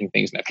 "You're making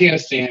things in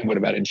Afghanistan. What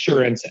about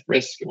insurance and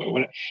risk?" There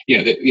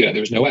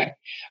was no way.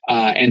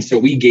 And so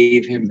we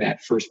gave him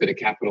that first bit of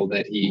capital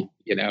that he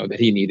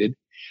needed.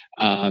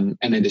 And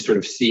then to sort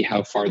of see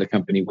how far the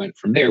company went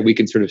from there, we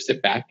can sort of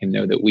sit back and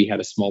know that we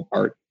had a small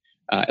part,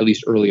 at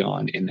least early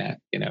on, in that,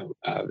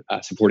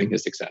 supporting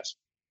his success.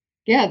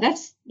 Yeah,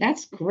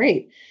 that's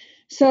great.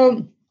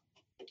 So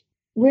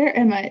where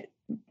am I?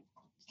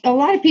 A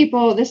lot of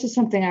people, this is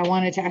something I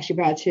wanted to ask you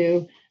about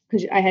too,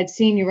 because I had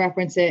seen you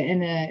reference it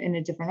in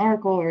a different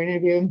article or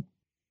interview.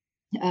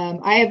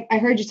 I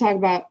heard you talk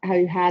about how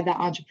you had that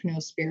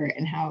entrepreneurial spirit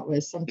and how it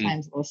was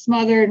sometimes a little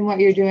smothered in what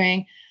you're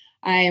doing.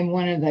 I am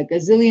one of the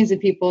gazillions of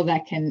people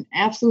that can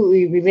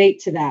absolutely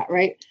relate to that,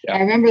 right? Yeah. I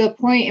remember the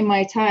point in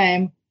my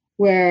time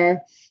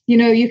where,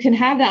 you can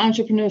have that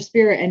entrepreneurial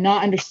spirit and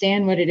not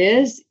understand what it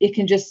is. It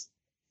can just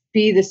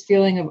be this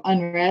feeling of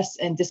unrest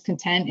and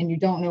discontent, and you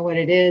don't know what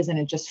it is, and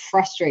it just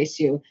frustrates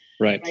you.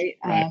 Right.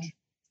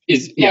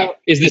 Is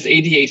this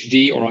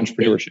ADHD or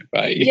entrepreneurship?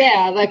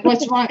 Yeah, like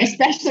what's wrong?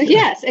 Especially,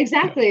 yes,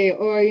 exactly.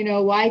 Or,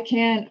 why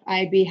can't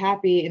I be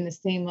happy in the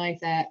same life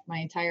that my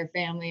entire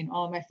family and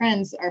all of my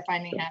friends are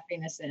finding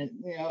happiness in,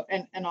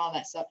 and all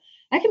that stuff.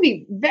 That can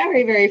be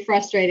very, very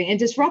frustrating and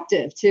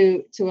disruptive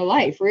to a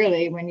life,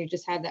 really, when you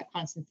just have that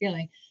constant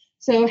feeling.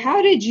 So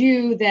how did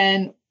you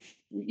then,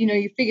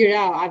 you figured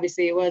out,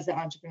 obviously it was the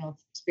entrepreneurial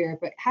spirit,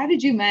 but how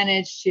did you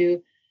manage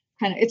to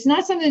it's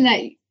not something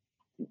that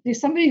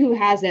somebody who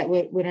has that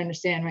would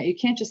understand, right? You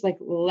can't just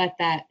let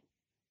that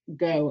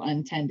go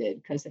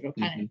untended because it'll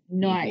kind of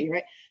gnaw at you,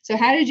 right? So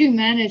how did you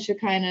manage to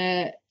kind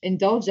of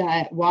indulge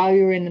that while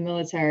you were in the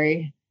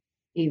military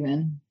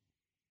even?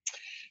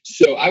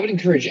 So I would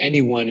encourage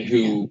anyone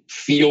who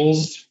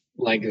feels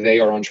like they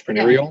are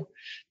entrepreneurial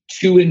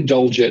to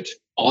indulge it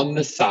on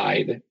the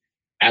side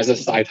as a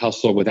side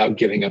hustle without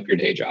giving up your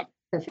day job.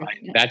 Perfect. Right?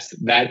 Yeah. That's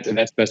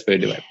the best way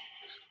to do it.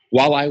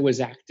 While I was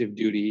active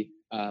duty,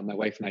 my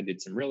wife and I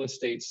did some real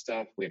estate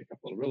stuff. We had a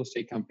couple of real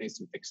estate companies,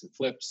 some fix and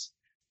flips,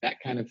 that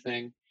kind of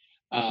thing,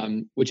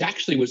 which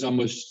actually was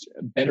almost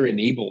better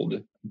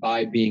enabled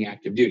by being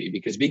active duty,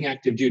 because being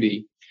active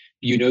duty,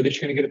 that you're going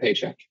to get a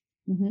paycheck,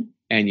 and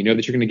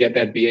that you're going to get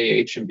that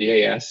BAH and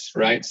BAS,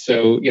 right?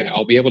 So,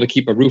 I'll be able to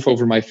keep a roof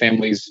over my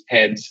family's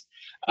heads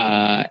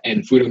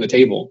and food on the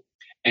table.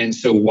 And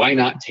so why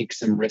not take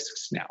some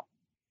risks now?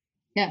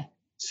 Yeah.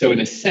 So in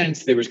a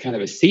sense, there was kind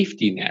of a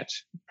safety net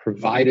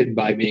provided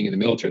by being in the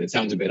military. That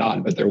sounds a bit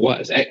odd, but there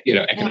was,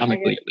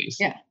 economically at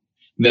least,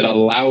 that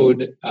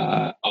allowed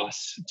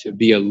us to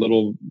be a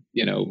little,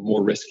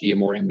 more risky and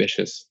more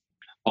ambitious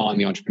on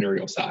the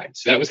entrepreneurial side.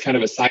 So that was kind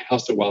of a side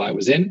hustle while I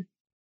was in.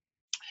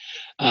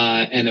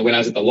 And then when I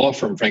was at the law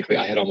firm, frankly,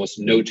 I had almost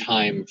no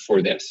time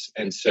for this.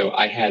 And so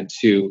I had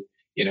to,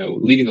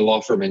 leaving the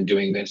law firm and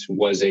doing this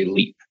was a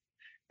leap.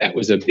 That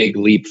was a big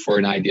leap for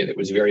an idea that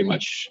was very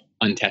much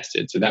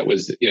untested. So that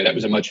was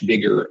a much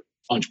bigger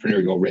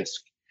entrepreneurial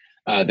risk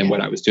than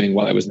what I was doing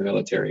while I was in the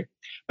military.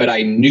 But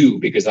I knew,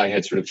 because I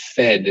had sort of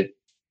fed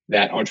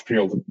that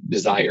entrepreneurial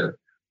desire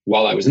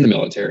while I was in the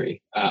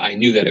military, I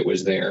knew that it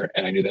was there,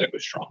 and I knew that it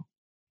was strong.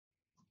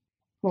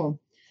 Cool.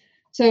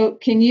 So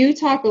can you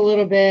talk a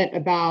little bit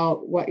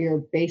about what your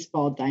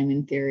baseball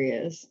diamond theory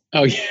is?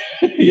 Oh,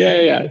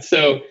 yeah.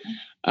 So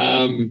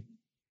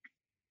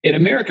in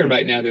America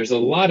right now, there's a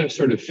lot of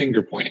sort of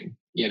finger pointing.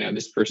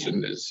 This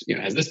person is,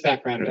 has this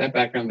background or that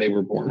background. They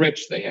were born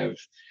rich. They have,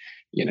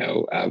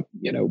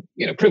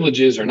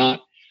 privileges or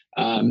not.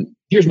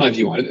 Here's my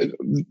view on it.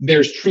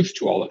 There's truth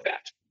to all of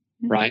that,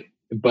 right?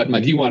 But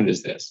my view on it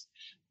is this: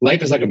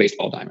 life is like a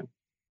baseball diamond,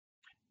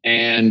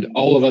 and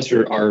all of us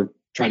are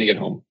trying to get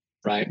home,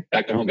 right?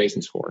 Back to home base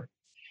and score.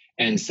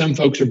 And some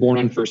folks are born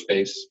on first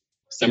base,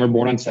 some are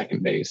born on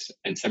second base,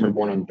 and some are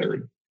born on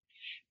third.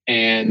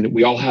 And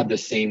we all have the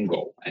same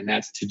goal, and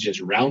that's to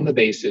just round the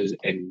bases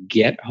and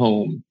get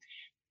home.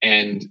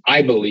 And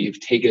I believe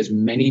take as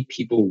many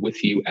people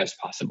with you as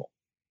possible.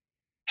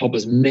 Help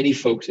as many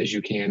folks as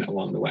you can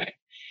along the way.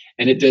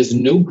 And it does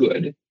no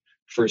good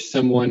for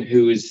someone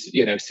who is,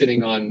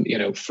 sitting on,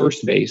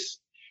 first base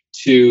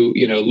to,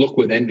 look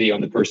with envy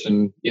on the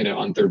person,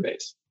 on third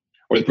base,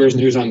 or the person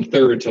who's on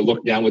third to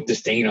look down with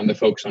disdain on the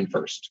folks on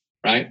first,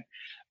 right?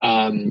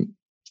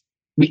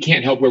 We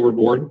can't help where we're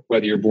born,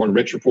 whether you're born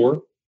rich or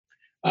poor.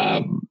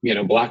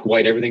 Black,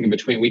 white, everything in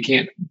between. We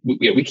can't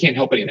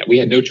help any of that. We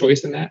had no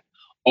choice in that.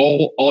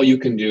 All you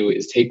can do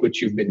is take what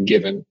you've been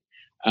given.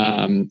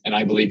 And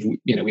I believe,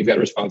 we've got a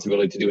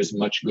responsibility to do as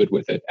much good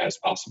with it as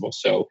possible.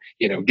 So,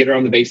 get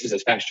around the bases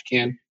as fast as you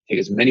can, take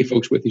as many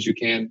folks with as you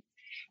can.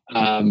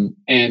 And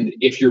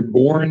if you're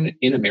born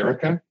in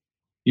America,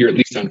 you're at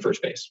least on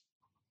first base.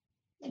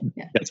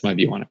 Yeah. That's my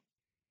view on it.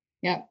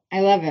 Yeah,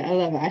 I love it.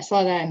 I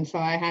saw that, and so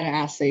I had to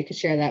ask so you could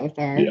share that with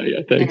our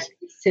thanks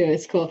too.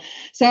 It's cool.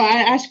 So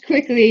I asked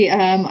quickly.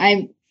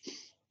 I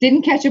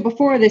didn't catch it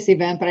before this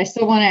event, but I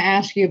still want to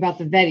ask you about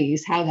the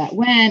Vetties, how that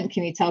went.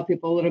 Can you tell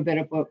people a little bit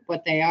about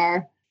what they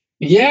are?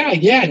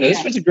 Yeah. No,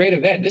 this was a great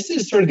event. This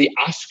is sort of the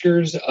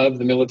Oscars of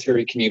the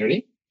military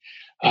community.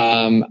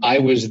 I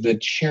was the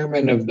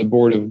chairman of the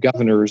board of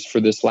governors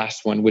for this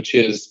last one, which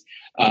is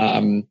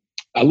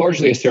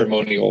largely a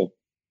ceremonial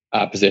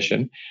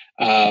position.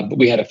 But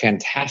we had a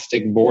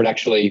fantastic board.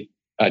 Actually,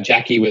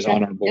 Jackie was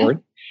on our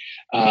board.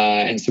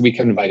 And so we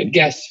kind of invited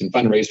guests and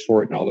fundraised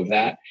for it and all of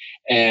that.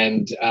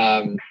 And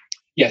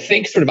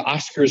think sort of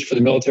Oscars for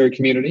the military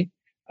community.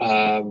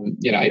 I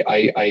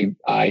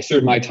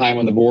served my time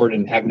on the board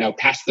and have now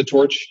passed the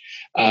torch.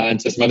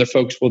 And so some other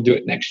folks will do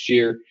it next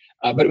year.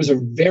 But it was a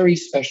very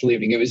special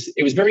evening.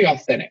 It was very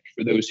authentic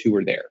for those who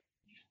were there.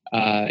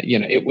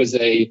 It was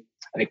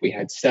I think we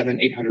had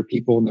 700-800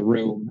 people in the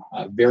room,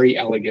 very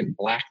elegant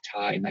black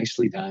tie,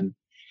 nicely done.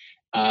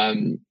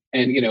 And,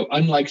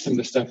 unlike some of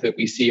the stuff that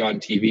we see on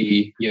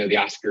TV, the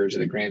Oscars or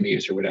the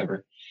Grammys or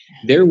whatever,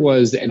 there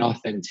was an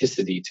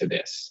authenticity to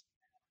this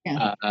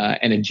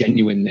and a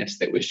genuineness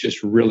that was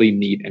just really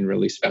neat and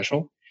really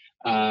special.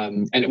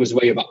 And it was a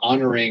way of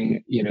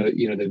honoring, the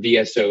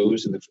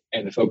VSOs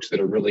and the folks that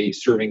are really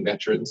serving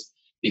veterans,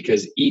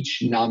 because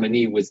each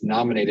nominee was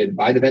nominated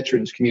by the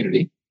veterans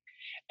community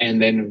and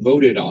then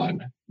voted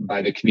on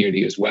by the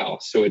community as well.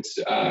 So it's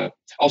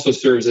also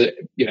serves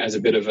as a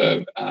bit of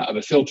a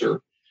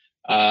filter,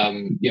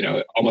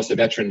 almost a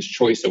Veterans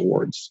Choice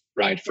Awards,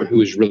 right, for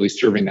who is really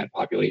serving that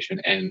population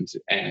and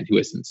who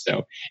isn't.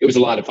 So it was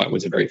a lot of fun. It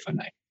was a very fun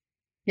night.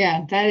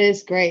 Yeah, that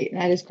is great.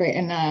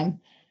 And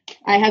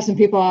I have some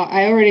people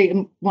I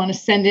already want to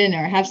send in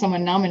or have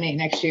someone nominate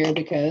next year,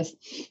 because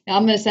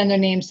I'm going to send their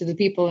names to the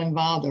people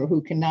involved or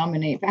who can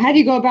nominate. But how do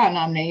you go about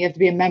nominating? You have to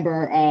be a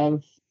member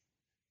of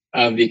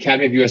the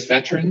Academy of U.S.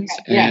 Veterans.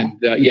 And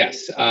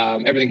yes,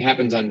 everything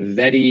happens on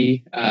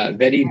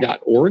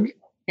Vetty.org.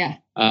 Yeah.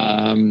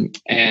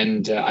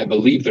 And I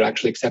believe they're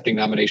actually accepting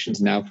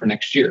nominations now for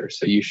next year.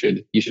 So you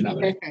should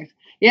nominate. Perfect.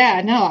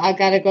 Yeah, no, I've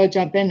got to go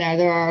jump in there.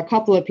 There are a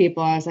couple of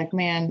people I was like,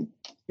 man,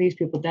 these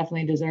people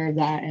definitely deserve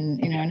that, and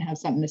and have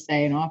something to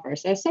say and offer.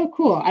 So it's so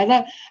cool.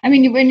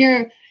 When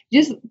you're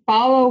just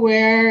follow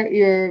where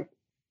your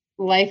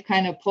life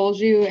kind of pulls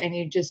you and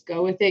you just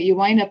go with it, you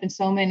wind up in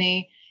so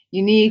many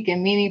unique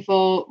and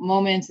meaningful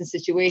moments and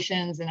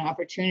situations and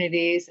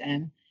opportunities.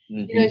 And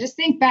just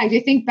think back. Do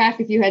you think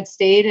back if you had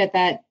stayed at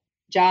that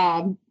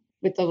job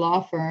with the law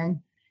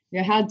firm,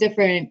 how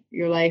different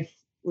your life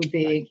would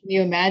be? Can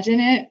you imagine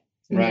it?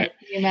 Right.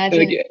 Can you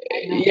imagine?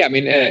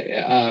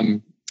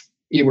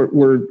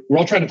 We're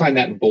all trying to find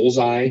that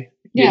bullseye,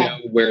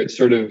 where it's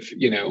sort of,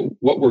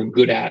 what we're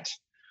good at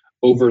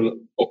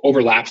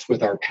overlaps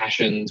with our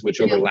passions,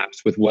 which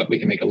overlaps with what we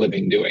can make a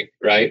living doing.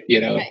 Right.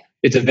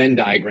 It's a Venn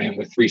diagram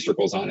with 3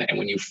 circles on it. And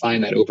when you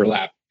find that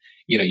overlap,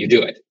 you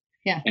do it.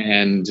 Yeah.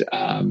 And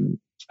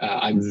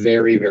I'm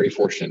very, very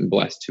fortunate and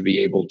blessed to be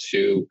able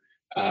to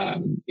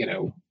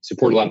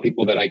support a lot of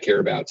people that I care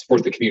about,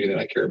 support the community that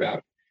I care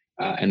about,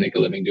 and make a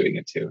living doing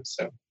it too.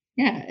 So.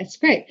 Yeah, it's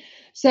great.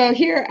 So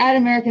here at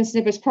American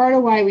Snippets, part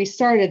of why we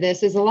started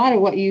this is a lot of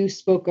what you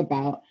spoke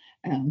about.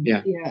 And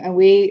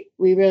we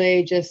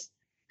really just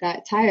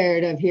got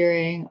tired of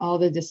hearing all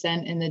the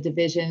dissent and the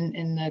division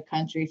in the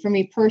country. For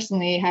me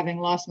personally, having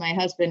lost my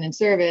husband in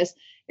service,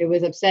 it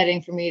was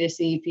upsetting for me to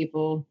see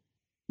people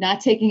not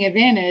taking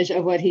advantage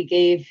of what he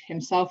gave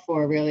himself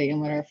for, really,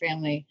 and what our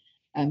family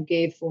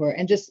gave for.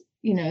 And just,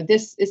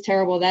 this is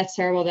terrible, that's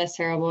terrible, that's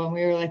terrible. And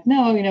we were like,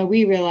 no,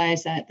 we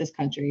realize that this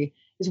country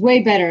is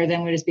way better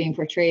than what is being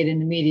portrayed in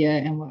the media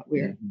and what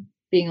we're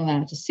being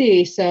allowed to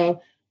see.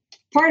 So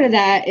part of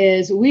that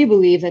is we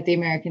believe that the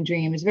American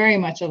dream is very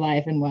much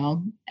alive and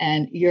well.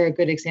 And you're a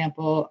good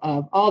example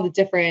of all the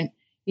different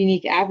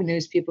unique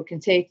avenues people can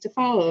take to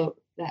follow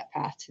that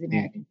path to the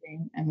American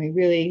dream. And we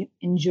really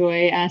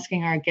enjoy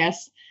asking our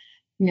guests,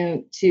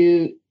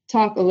 to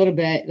talk a little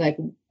bit, like,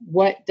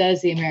 what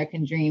does the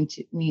American dream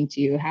mean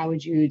to you? How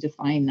would you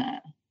define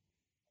that?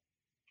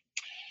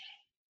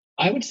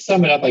 I would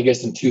sum it up, I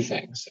guess, in two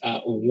things.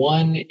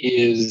 One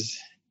is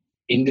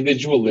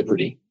individual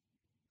liberty.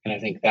 And I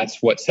think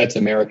that's what sets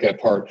America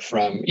apart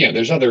from,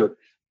 there's other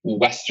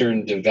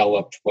Western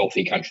developed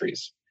wealthy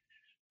countries.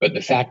 But the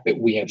fact that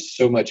we have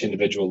so much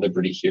individual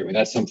liberty here, and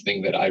that's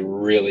something that I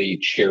really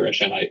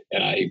cherish. And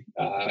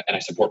I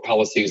support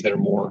policies that are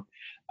more,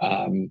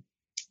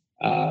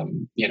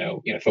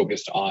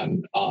 focused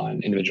on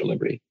individual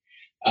liberty.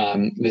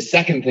 The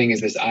second thing is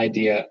this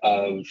idea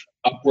of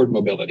upward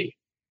mobility.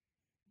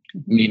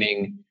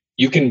 Meaning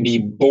you can be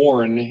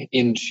born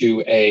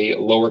into a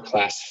lower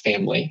class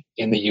family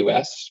in the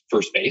US,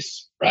 first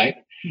base, right?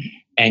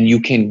 And you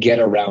can get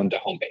around to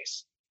home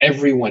base.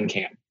 Everyone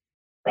can,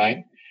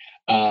 right?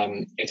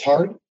 It's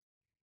hard.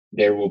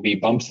 There will be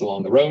bumps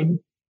along the road.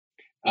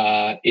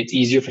 It's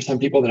easier for some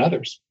people than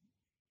others,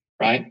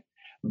 right?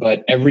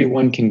 But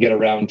everyone can get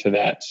around to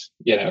that,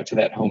 to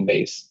that home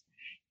base.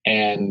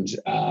 And,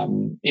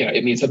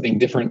 it means something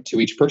different to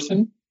each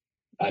person.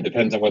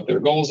 Depends on what their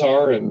goals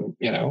are and,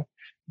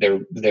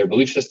 their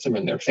belief system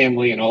and their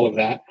family and all of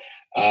that.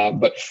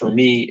 But for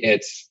me,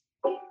 it's,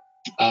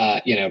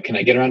 can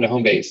I get around to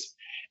home base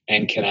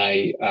and can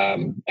I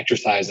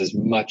exercise as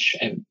much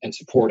and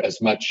support as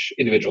much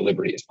individual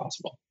liberty as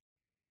possible?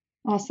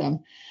 Awesome.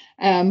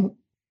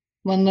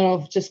 One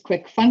little just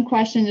quick fun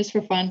question just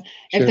for fun.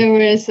 Sure. If there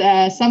was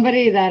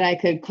somebody that I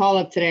could call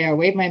up today or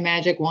wave my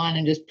magic wand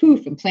and just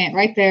poof and plant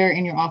right there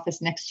in your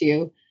office next to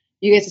you,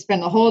 you get to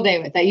spend the whole day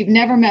with that you've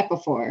never met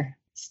before,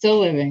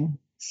 still living.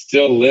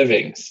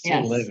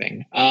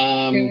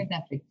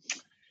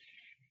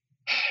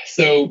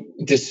 So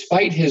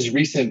despite his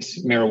recent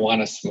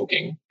marijuana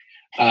smoking,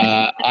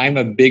 I'm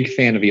a big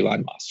fan of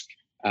Elon Musk.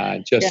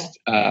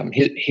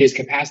 His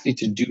capacity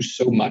to do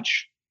so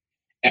much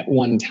at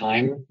one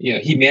time.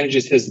 He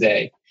manages his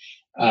day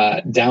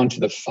down to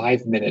the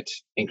 5-minute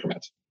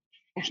increment.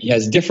 He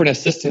has different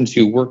assistants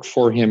who work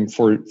for him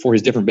for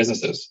his different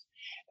businesses.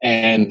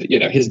 And,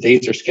 his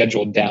days are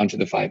scheduled down to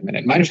the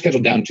 5-minute. Mine are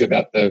scheduled down to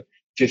about the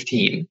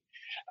 15.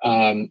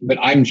 But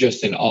I'm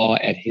just in awe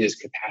at his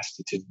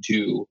capacity to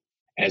do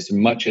as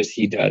much as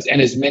he does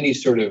and as many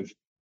sort of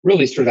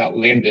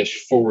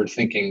outlandish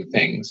forward-thinking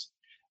things.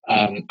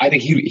 I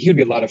think he would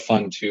be a lot of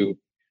fun to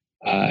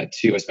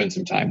spend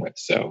some time with.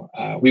 So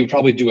we would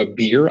probably do a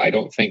beer. I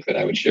don't think that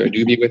I would share a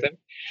doobie with him.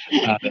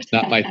 That's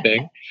not my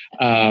thing.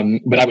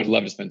 But I would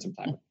love to spend some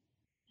time with him.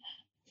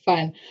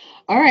 Fun.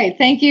 All right.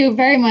 Thank you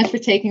very much for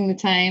taking the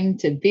time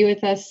to be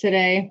with us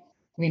today.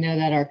 We know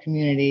that our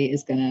community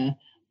is going to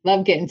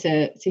love getting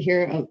to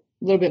hear a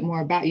little bit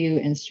more about you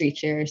and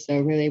StreetShares.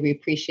 So really, we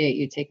appreciate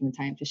you taking the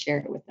time to share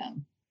it with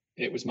them.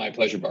 It was my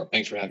pleasure, Barb.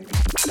 Thanks for having me.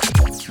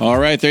 All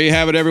right, there you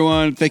have it,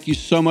 everyone. Thank you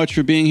so much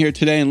for being here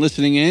today and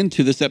listening in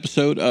to this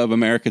episode of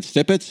American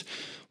Snippets.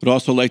 Would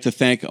also like to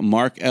thank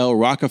Mark L.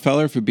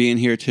 Rockefeller for being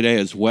here today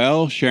as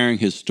well, sharing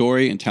his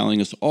story and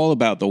telling us all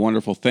about the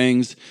wonderful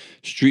things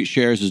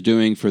StreetShares is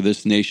doing for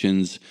this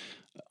nation's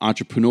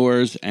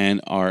entrepreneurs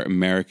and our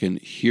American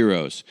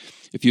heroes.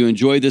 If you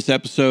enjoyed this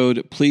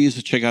episode,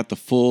 please check out the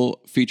full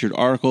featured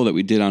article that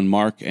we did on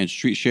Mark and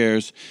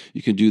StreetShares.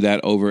 You can do that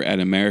over at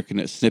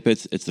American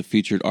Snippets. It's the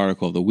featured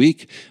article of the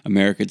week,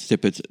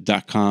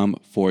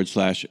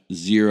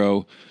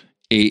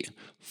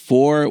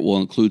 americansnippets.com/084. We'll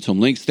include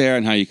some links there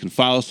on how you can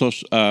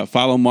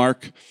follow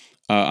Mark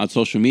on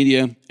social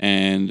media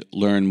and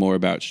learn more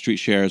about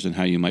StreetShares and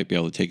how you might be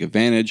able to take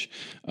advantage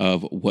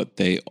of what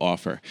they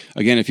offer.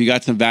 Again, if you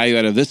got some value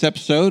out of this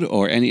episode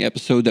or any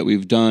episode that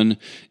we've done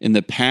in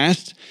the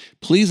past,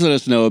 please let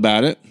us know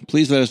about it.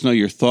 Please let us know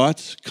your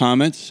thoughts,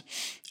 comments,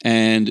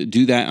 and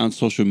do that on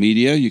social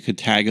media. You could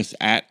tag us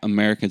at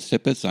American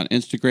Snippets on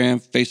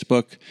Instagram,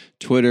 Facebook,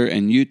 Twitter,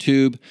 and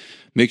YouTube.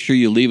 Make sure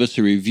you leave us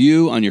a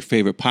review on your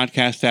favorite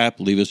podcast app.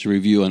 Leave us a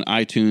review on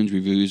iTunes.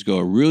 Reviews go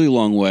a really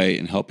long way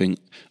in helping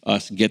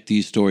us get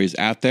these stories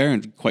out there.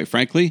 And quite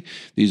frankly,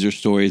 these are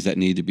stories that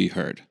need to be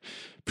heard.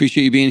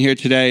 Appreciate you being here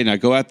today. Now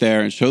go out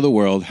there and show the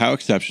world how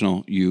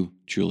exceptional you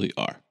truly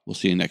are. We'll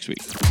see you next week.